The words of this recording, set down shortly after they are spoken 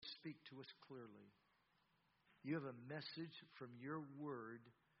speak to us clearly. You have a message from your word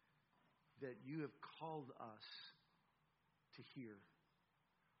that you have called us to hear.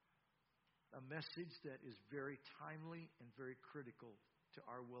 A message that is very timely and very critical to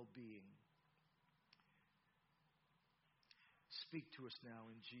our well-being. Speak to us now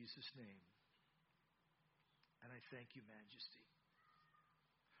in Jesus' name. And I thank you, Majesty.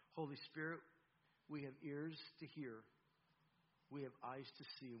 Holy Spirit, we have ears to hear, we have eyes to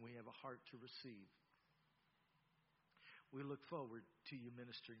see, and we have a heart to receive. We look forward to you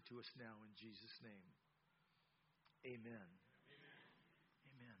ministering to us now in Jesus' name. Amen.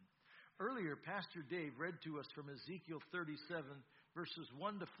 Amen. Earlier, Pastor Dave read to us from Ezekiel 37, verses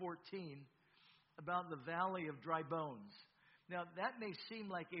 1 to 14, about the valley of dry bones. Now, that may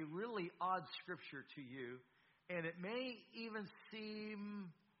seem like a really odd scripture to you, and it may even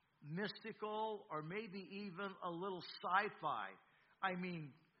seem mystical or maybe even a little sci-fi. I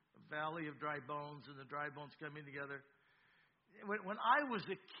mean, valley of dry bones and the dry bones coming together. When I was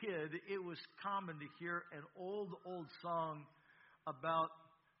a kid, it was common to hear an old song about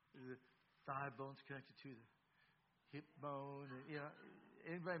the thigh bones connected to the hip bone. And,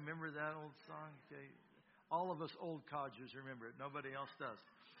 anybody remember that old song? Okay. All of us old codgers remember it. Nobody else does.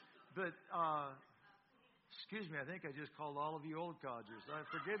 But, excuse me, I think I just called all of you old codgers.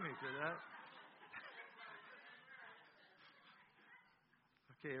 Forgive me for that.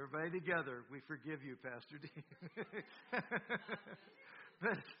 Okay, everybody together, we forgive you, Pastor D.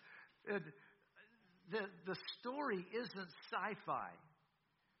 But the story isn't sci-fi.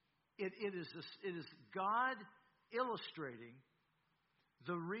 It is God illustrating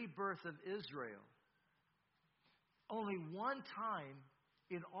the rebirth of Israel. Only one time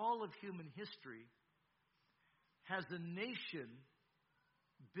in all of human history has a nation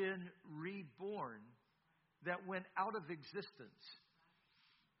been reborn that went out of existence.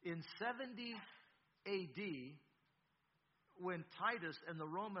 In 70 A.D., when Titus and the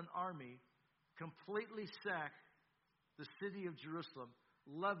Roman army completely sacked the city of Jerusalem,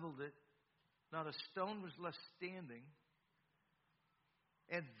 leveled it, not a stone was left standing.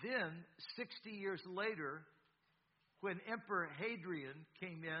 And then, 60 years later, when Emperor Hadrian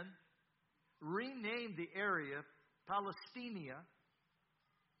came in, renamed the area Palestina,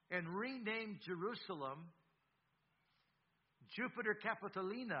 and renamed Jerusalem Jupiter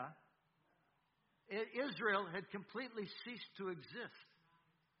Capitolina, Israel had completely ceased to exist.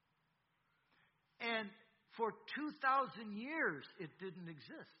 And for 2,000 years, it didn't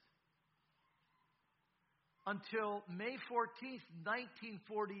exist. Until May 14th,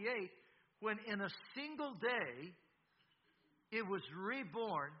 1948, when in a single day, it was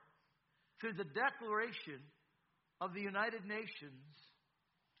reborn through the declaration of the United Nations.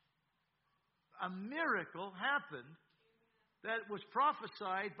 A miracle happened that was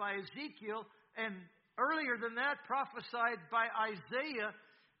prophesied by Ezekiel, and earlier than that, prophesied by Isaiah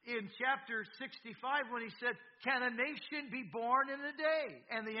in chapter 65 when he said, "Can a nation be born in a day?"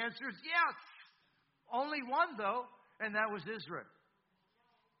 And the answer is yes. Only one, though, and that was Israel.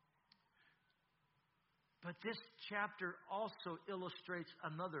 But this chapter also illustrates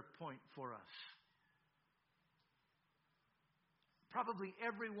another point for us. Probably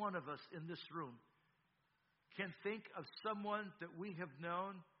every one of us in this room can think of someone that we have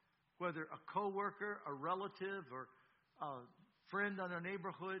known, whether a coworker, a relative, or a friend in our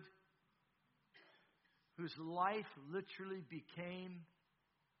neighborhood, whose life literally became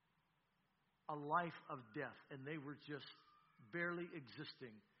a life of death, and they were just barely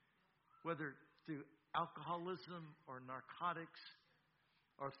existing, whether through alcoholism or narcotics,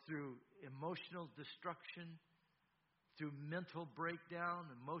 or through emotional destruction, through mental breakdown,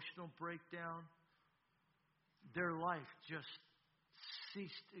 emotional breakdown. Their life just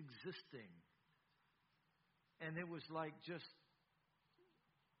ceased existing. And it was like just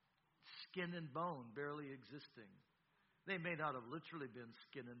skin and bone, barely existing. They may not have literally been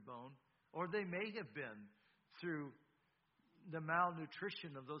skin and bone, or they may have been through the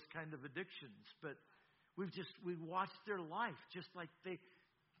malnutrition of those kind of addictions. But we watched their life just like they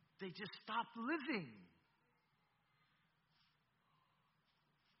just stopped living.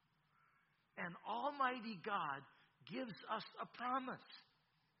 And Almighty God gives us a promise.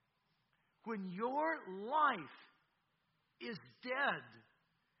 When your life is dead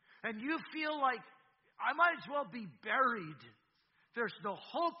and you feel like, I might as well be buried, there's no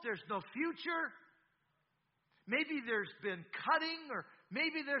hope, there's no future, maybe there's been cutting, or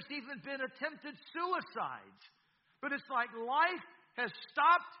maybe there's even been attempted suicides, but it's like life has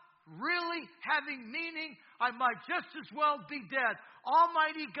stopped really having meaning, I might just as well be dead.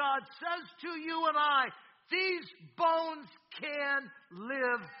 Almighty God says to you and I, these bones can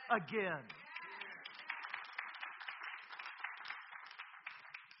live again.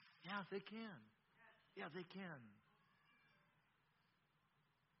 Yeah, they can. Yeah, they can.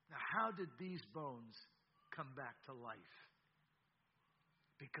 Now, how did these bones come back to life?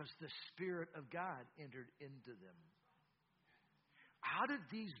 Because the Spirit of God entered into them. How did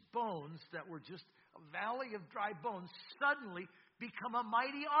these bones that were just a valley of dry bones suddenly become a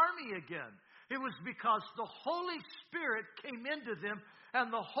mighty army again? It was because the Holy Spirit came into them,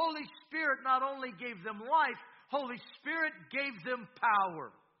 and the Holy Spirit not only gave them life, Holy Spirit gave them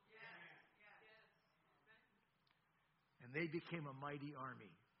power. And they became a mighty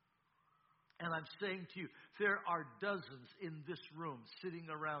army. And I'm saying to you, there are dozens in this room sitting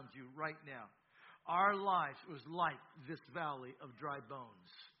around you right now. Our lives was like this valley of dry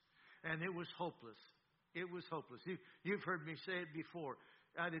bones. And it was hopeless. It was hopeless. You've heard me say it before.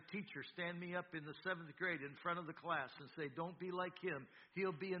 I had a teacher stand me up in the 7th grade in front of the class and say, don't be like him.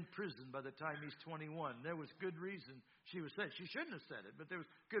 He'll be in prison by the time he's 21. There was good reason she was said. She shouldn't have said it, but there was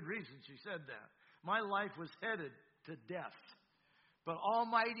good reason she said that. My life was headed to death. But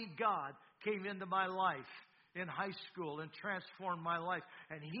Almighty God came into my life in high school and transformed my life.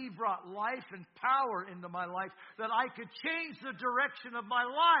 And He brought life and power into my life that I could change the direction of my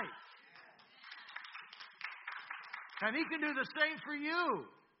life. And He can do the same for you.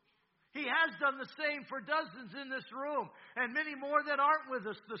 He has done the same for dozens in this room and many more that aren't with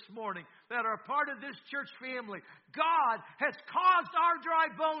us this morning that are part of this church family. God has caused our dry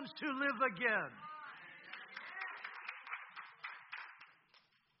bones to live again.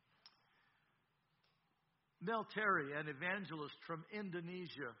 Mel Terry, an evangelist from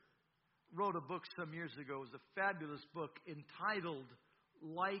Indonesia, wrote a book some years ago. It was a fabulous book entitled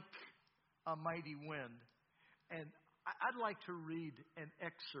Like a Mighty Wind. And I'd like to read an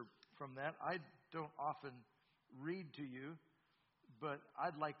excerpt from that. I don't often read to you, but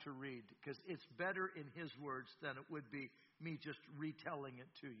I'd like to read because it's better in his words than it would be me just retelling it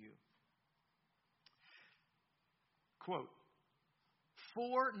to you. Quote,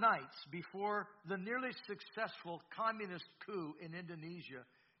 4 nights before the nearly successful communist coup in Indonesia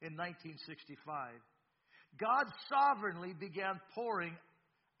in 1965, God sovereignly began pouring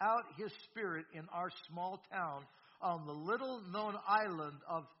out His Spirit in our small town on the little-known island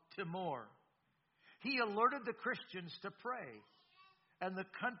of Timor. He alerted the Christians to pray, and the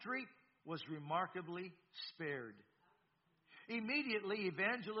country was remarkably spared. Immediately,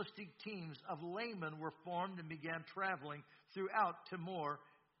 evangelistic teams of laymen were formed and began traveling throughout Timor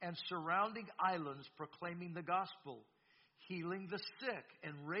and surrounding islands proclaiming the gospel, healing the sick,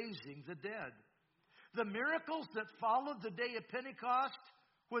 and raising the dead. The miracles that followed the day of Pentecost,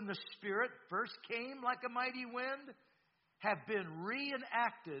 when the Spirit first came like a mighty wind, have been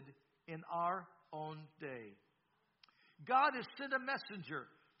reenacted in our own day. God has sent a messenger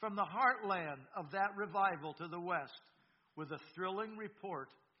from the heartland of that revival to the west with a thrilling report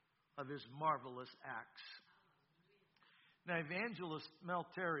of His marvelous acts. Now, evangelist Mel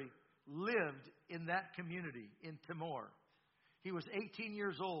Terry lived in that community in Timor. He was 18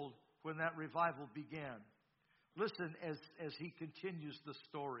 years old when that revival began. Listen as he continues the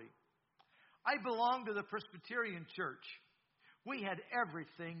story. I belonged to the Presbyterian church. We had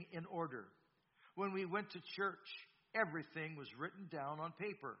everything in order. When we went to church, everything was written down on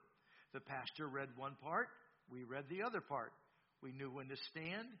paper. The pastor read one part, we read the other part. We knew when to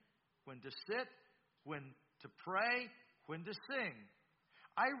stand, when to sit, when to pray, when to sing.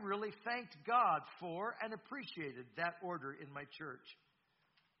 I really thanked God for and appreciated that order in my church.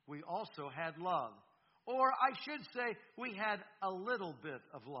 We also had love. Or I should say, we had a little bit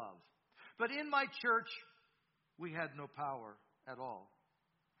of love. But in my church, we had no power at all.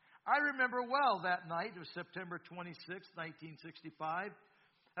 I remember well that night of September 26, 1965.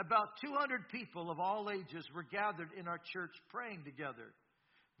 About 200 people of all ages were gathered in our church praying together.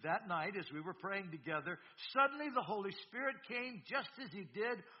 That night, as we were praying together, suddenly the Holy Spirit came just as He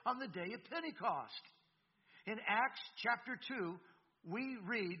did on the day of Pentecost. In Acts chapter 2, we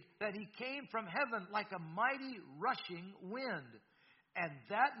read that He came from heaven like a mighty rushing wind. And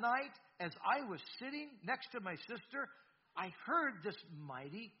that night, as I was sitting next to my sister, I heard this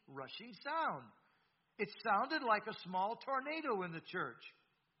mighty rushing sound. It sounded like a small tornado in the church.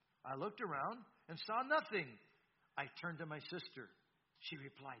 I looked around and saw nothing. I turned to my sister. She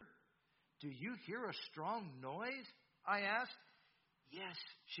replied, "Do you hear a strong noise?" I asked. "Yes,"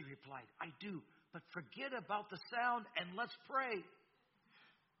 she replied, "I do. But forget about the sound and let's pray."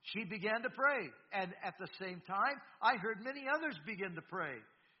 She began to pray. And at the same time, I heard many others begin to pray.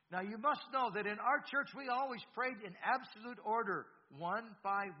 Now, you must know that in our church, we always prayed in absolute order, one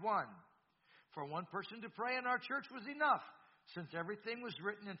by one. For one person to pray in our church was enough, since everything was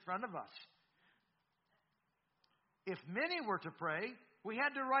written in front of us. If many were to pray, we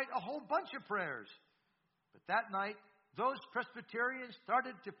had to write a whole bunch of prayers. But that night, those Presbyterians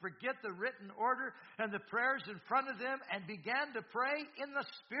started to forget the written order and the prayers in front of them and began to pray in the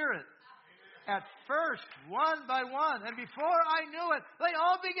Spirit. At first, one by one, and before I knew it, they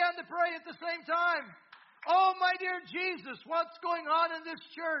all began to pray at the same time. Oh, my dear Jesus, what's going on in this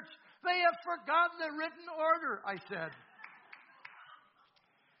church? They have forgotten the written order, I said.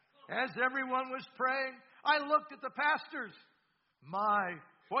 As everyone was praying, I looked at the pastors. My,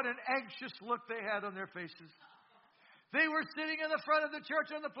 what an anxious look they had on their faces. They were sitting in the front of the church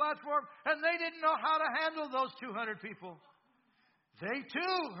on the platform, and they didn't know how to handle those 200 people. They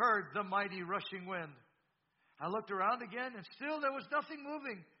too heard the mighty rushing wind. I looked around again, and still there was nothing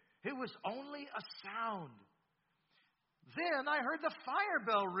moving. It was only a sound. Then I heard the fire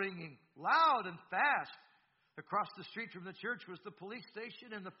bell ringing, loud and fast. Across the street from the church was the police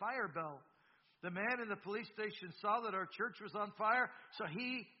station and the fire bell. The man in the police station saw that our church was on fire, so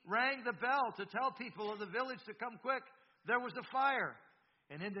he rang the bell to tell people of the village to come quick. There was a fire.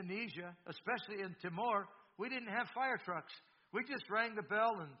 In Indonesia, especially in Timor, we didn't have fire trucks. We just rang the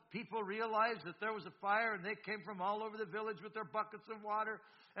bell, and people realized that there was a fire, and they came from all over the village with their buckets of water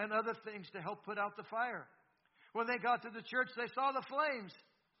and other things to help put out the fire. When they got to the church, they saw the flames,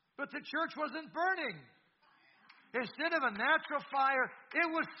 but the church wasn't burning. Instead of a natural fire,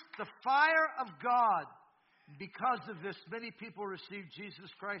 it was the fire of God. Because of this, many people received Jesus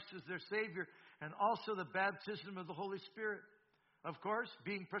Christ as their Savior and also the baptism of the Holy Spirit. Of course,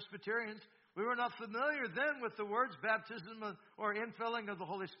 being Presbyterians, we were not familiar then with the words baptism or infilling of the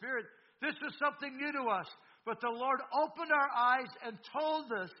Holy Spirit. This was something new to us. But the Lord opened our eyes and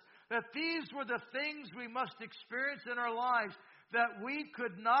told us that these were the things we must experience in our lives, that we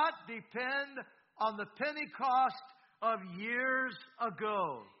could not depend on the Pentecost of years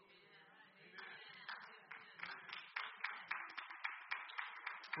ago.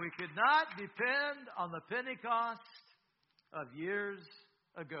 We could not depend on the Pentecost of years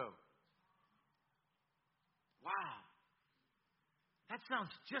ago. Wow. That sounds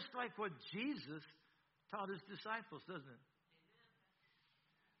just like what Jesus taught his disciples, doesn't it?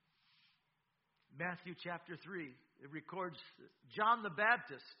 Matthew chapter 3, it records John the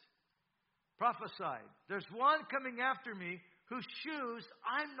Baptist prophesied, "There's one coming after me whose shoes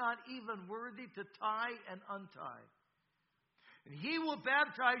I'm not even worthy to tie and untie. And he will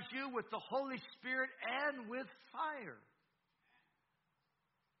baptize you with the Holy Spirit and with fire."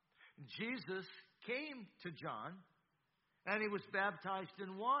 Jesus came to John, and he was baptized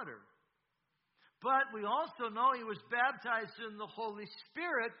in water. But we also know he was baptized in the Holy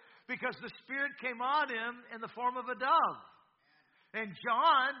Spirit because the Spirit came on him in the form of a dove. And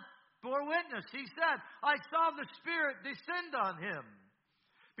John bore witness. He said, "I saw the Spirit descend on him."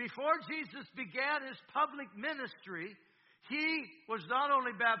 Before Jesus began his public ministry, he was not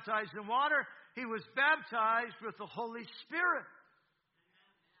only baptized in water, he was baptized with the Holy Spirit.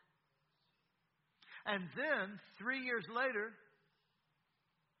 And then, 3 years later,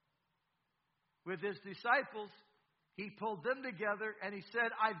 with his disciples, he pulled them together and he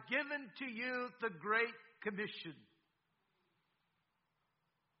said, "I've given to you the Great Commission.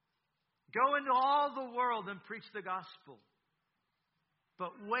 Go into all the world and preach the gospel.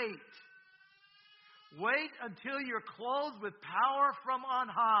 But wait. Wait until you're clothed with power from on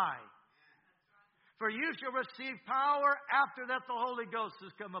high. For you shall receive power after that the Holy Ghost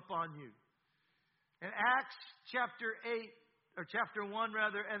has come upon you." In Acts chapter 1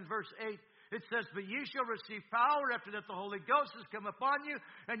 and verse 8, it says, "But you shall receive power after that the Holy Ghost has come upon you,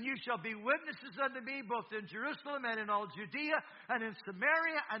 and you shall be witnesses unto me both in Jerusalem and in all Judea and in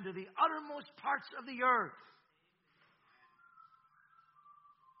Samaria and to the uttermost parts of the earth."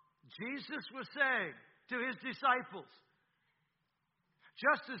 Jesus was saying to his disciples,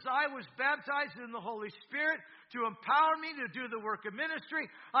 just as I was baptized in the Holy Spirit to empower me to do the work of ministry,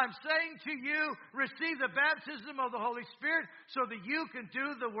 I'm saying to you, receive the baptism of the Holy Spirit so that you can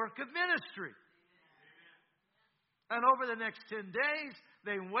do the work of ministry. And over the next 10 days,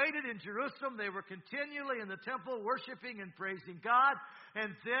 they waited in Jerusalem. They were continually in the temple worshiping and praising God.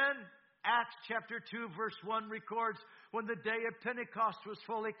 And then Acts chapter 2 verse 1 records, when the day of Pentecost was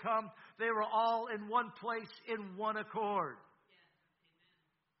fully come, they were all in one place in one accord.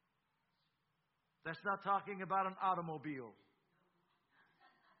 That's not talking about an automobile.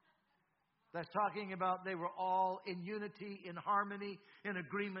 That's talking about they were all in unity, in harmony, in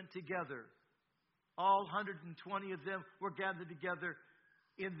agreement together. All 120 of them were gathered together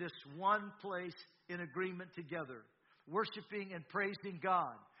in this one place in agreement together, worshiping and praising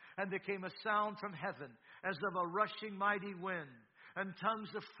God. And there came a sound from heaven as of a rushing mighty wind, and tongues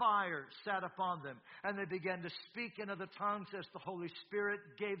of fire sat upon them. And they began to speak in other tongues as the Holy Spirit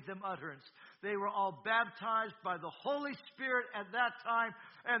gave them utterance. They were all baptized by the Holy Spirit at that time,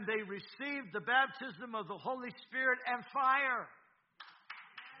 and they received the baptism of the Holy Spirit and fire.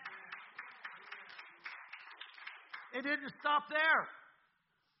 It didn't stop there.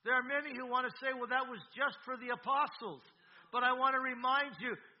 There are many who want to say, well, that was just for the apostles. But I want to remind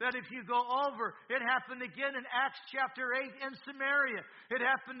you that if you go over, it happened again in Acts chapter 8 in Samaria. It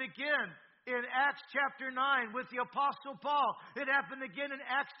happened again in Acts chapter 9 with the Apostle Paul. It happened again in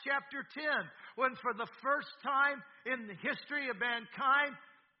Acts chapter 10 when for the first time in the history of mankind,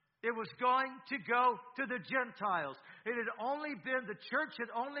 it was going to go to the Gentiles. It had only been, the church had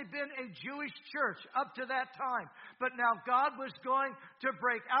only been a Jewish church up to that time. But now God was going to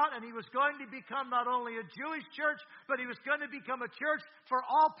break out, and He was going to become not only a Jewish church, but He was going to become a church for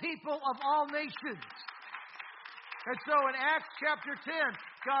all people of all nations. And so in Acts chapter 10,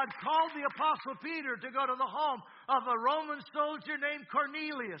 God called the Apostle Peter to go to the home of a Roman soldier named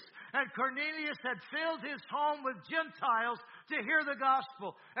Cornelius. And Cornelius had filled his home with Gentiles to hear the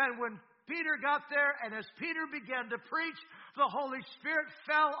gospel. And when Peter got there, and as Peter began to preach, the Holy Spirit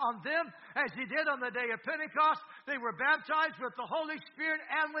fell on them as He did on the day of Pentecost. They were baptized with the Holy Spirit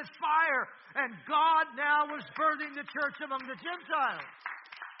and with fire. And God now was birthing the church among the Gentiles.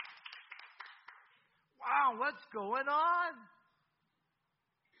 Wow, what's going on?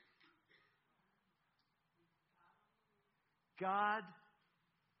 God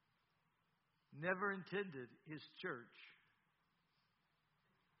never intended His church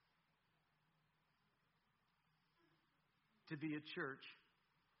to be a church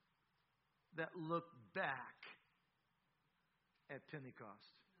that looked back at Pentecost.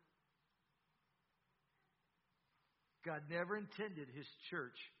 God never intended His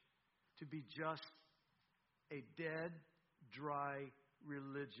church to be just a dead, dry,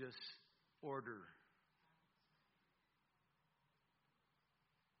 religious order.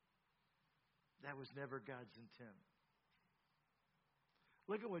 That was never God's intent.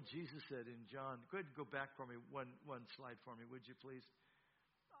 Look at what Jesus said in John. Go ahead and go back for me, one slide for me, would you please?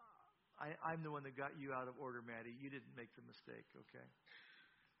 I'm the one that got you out of order, Maddie. You didn't make the mistake, okay?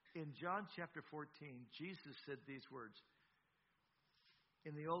 In John chapter 14, Jesus said these words.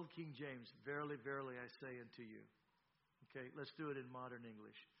 In the old King James, verily, verily, I say unto you. Okay, let's do it in modern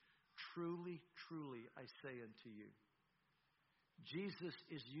English. Truly, truly, I say unto you. Jesus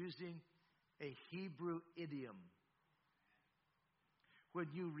is using a Hebrew idiom. When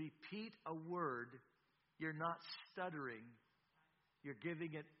you repeat a word, you're not stuttering. You're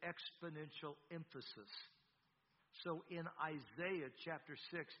giving it exponential emphasis. So in Isaiah chapter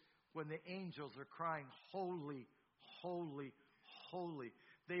 6, when the angels are crying, holy, holy, holy,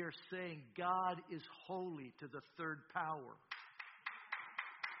 they are saying God is holy to the third power.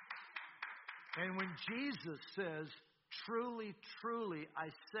 And when Jesus says, truly, truly, I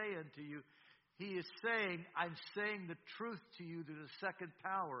say unto you, He is saying, I'm saying the truth to you to the second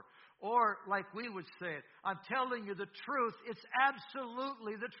power. Or, like we would say it, I'm telling you the truth. It's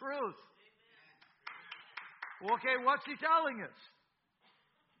absolutely the truth. Okay, what's He telling us?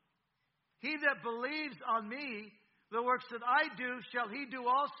 He that believes on me, the works that I do, shall he do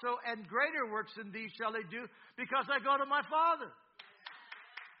also, and greater works than these shall he do, because I go to my Father.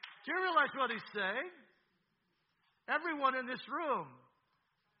 Do you realize what He's saying? Everyone in this room,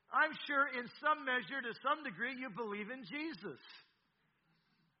 I'm sure in some measure, to some degree, you believe in Jesus.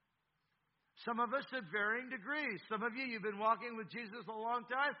 Some of us at varying degrees. Some of you, you've been walking with Jesus a long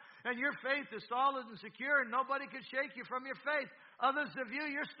time, and your faith is solid and secure, and nobody can shake you from your faith. Others of you,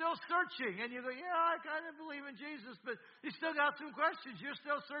 you're still searching, and you go, yeah, I kind of believe in Jesus, but you still got some questions. You're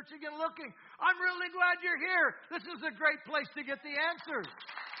still searching and looking. I'm really glad you're here. This is a great place to get the answers.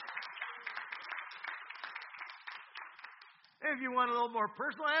 If you want a little more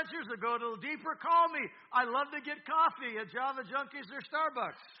personal answers or go a little deeper, call me. I love to get coffee at Java Junkies or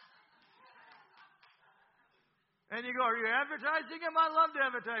Starbucks. And you go, are you advertising them? I love to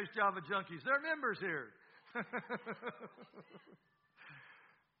advertise Java Junkies. They're members here.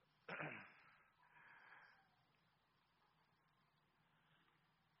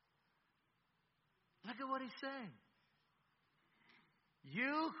 Look at what He's saying.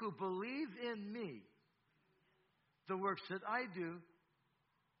 You who believe in me, the works that I do,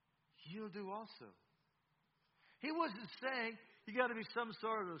 you'll do also. He wasn't saying you got to be some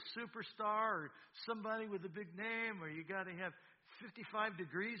sort of superstar or somebody with a big name, or you got to have 55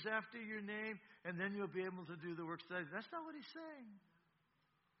 degrees after your name, and then you'll be able to do the works that I do. That's not what He's saying.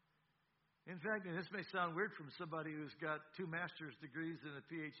 In fact, and this may sound weird from somebody who's got 2 master's degrees and a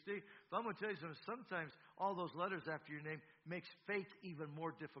PhD, but I'm going to tell you something. Sometimes all those letters after your name makes faith even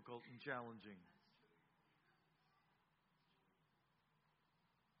more difficult and challenging.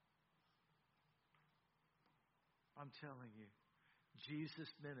 I'm telling you, Jesus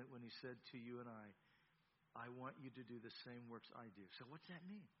meant it when he said to you and I want you to do the same works I do. So what's that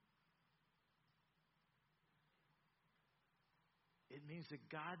mean? It means that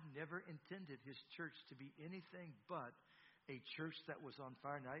God never intended his church to be anything but a church that was on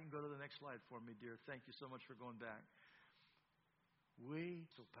fire. Now, you can go to the next slide for me, dear. Thank you so much for going back. We,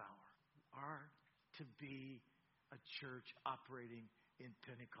 so power, are to be a church operating in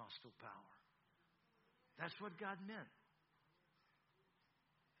Pentecostal power. That's what God meant.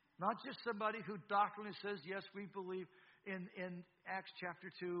 Not just somebody who doctrinally says, yes, we believe in Acts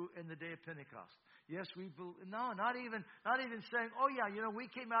chapter 2 in the day of Pentecost. Yes, we believe. No, not even saying, oh yeah,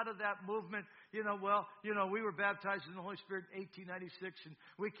 we came out of that movement, we were baptized in the Holy Spirit in 1896 and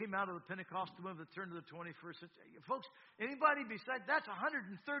we came out of the Pentecostal movement that turned to the 21st century. Folks, anybody besides, that's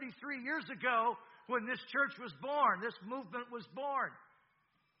 133 years ago when this church was born, this movement was born.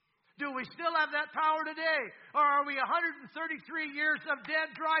 Do we still have that power today? Or are we 133 years of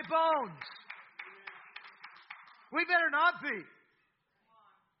dead, dry bones? We better not be.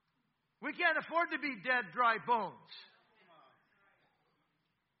 We can't afford to be dead, dry bones.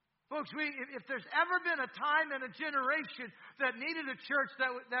 Folks, if there's ever been a time and a generation that needed a church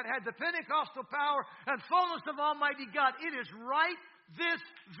that had the Pentecostal power and fullness of Almighty God, it is right this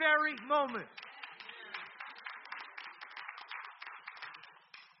very moment.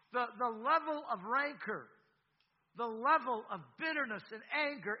 The level of rancor, the level of bitterness and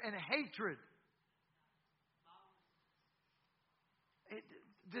anger and hatred.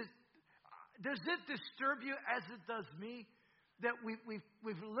 Does it disturb you as it does me that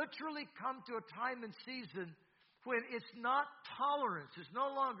we've literally come to a time and season when it's not tolerance. It's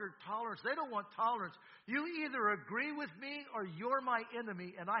no longer tolerance. They don't want tolerance. You either agree with me or you're my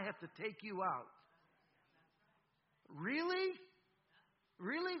enemy and I have to take you out. Really?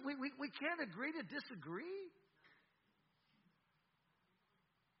 Really? We can't agree to disagree?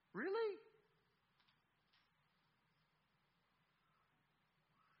 Really?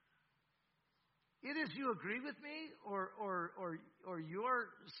 It is you agree with me or you're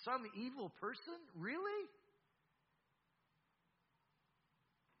some evil person? Really?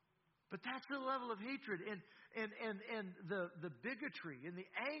 But that's the level of hatred and the bigotry and the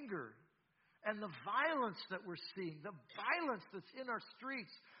anger and the violence that we're seeing, the violence that's in our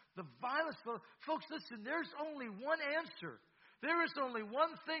streets, the violence. Folks, listen, there's only one answer. There is only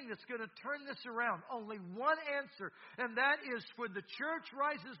one thing that's going to turn this around. Only one answer. And that is when the church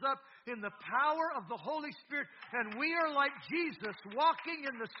rises up in the power of the Holy Spirit and we are like Jesus walking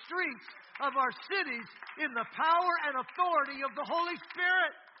in the streets of our cities in the power and authority of the Holy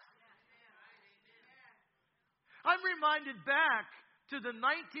Spirit. I'm reminded back to the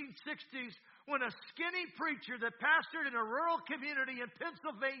 1960s when a skinny preacher that pastored in a rural community in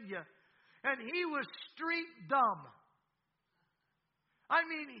Pennsylvania, and he was street dumb. I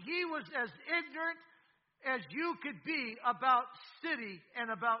mean, he was as ignorant as you could be about city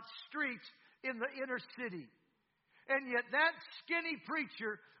and about streets in the inner city. And yet that skinny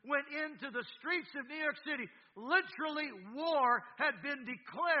preacher went into the streets of New York City. Literally, war had been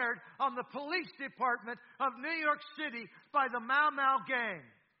declared on the police department of New York City by the Mau Mau gang.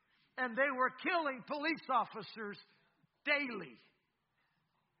 And they were killing police officers daily.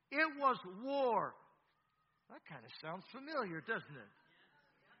 It was war. That kind of sounds familiar, doesn't it?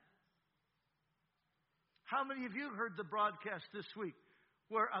 How many of you heard the broadcast this week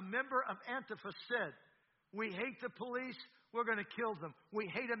where a member of Antifa said, "We hate the police, we're going to kill them. We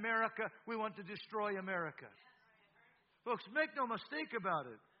hate America, we want to destroy America." Folks, make no mistake about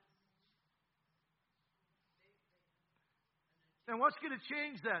it. And what's going to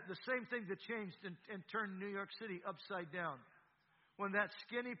change that? The same thing that changed and turned New York City upside down. When that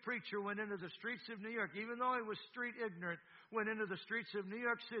skinny preacher went into the streets of New York, even though he was street ignorant, went into the streets of New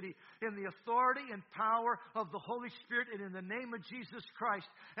York City in the authority and power of the Holy Spirit and in the name of Jesus Christ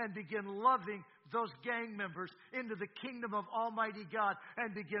and began loving those gang members into the kingdom of Almighty God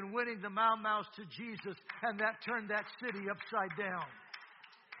and began winning the Mau Maus to Jesus, and that turned that city upside down.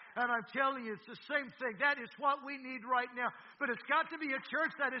 And I'm telling you, it's the same thing. That is what we need right now. But it's got to be a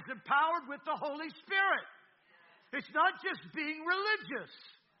church that is empowered with the Holy Spirit. It's not just being religious.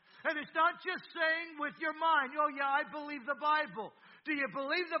 And it's not just saying with your mind, "Oh yeah, I believe the Bible." Do you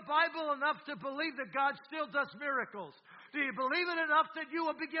believe the Bible enough to believe that God still does miracles? Do you believe it enough that you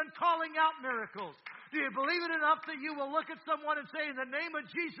will begin calling out miracles? Do you believe it enough that you will look at someone and say, "In the name of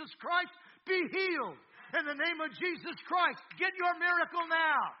Jesus Christ, be healed. In the name of Jesus Christ, get your miracle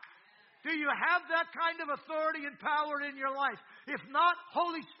now. Do you have that kind of authority and power in your life? If not,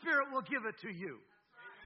 Holy Spirit will give it to you.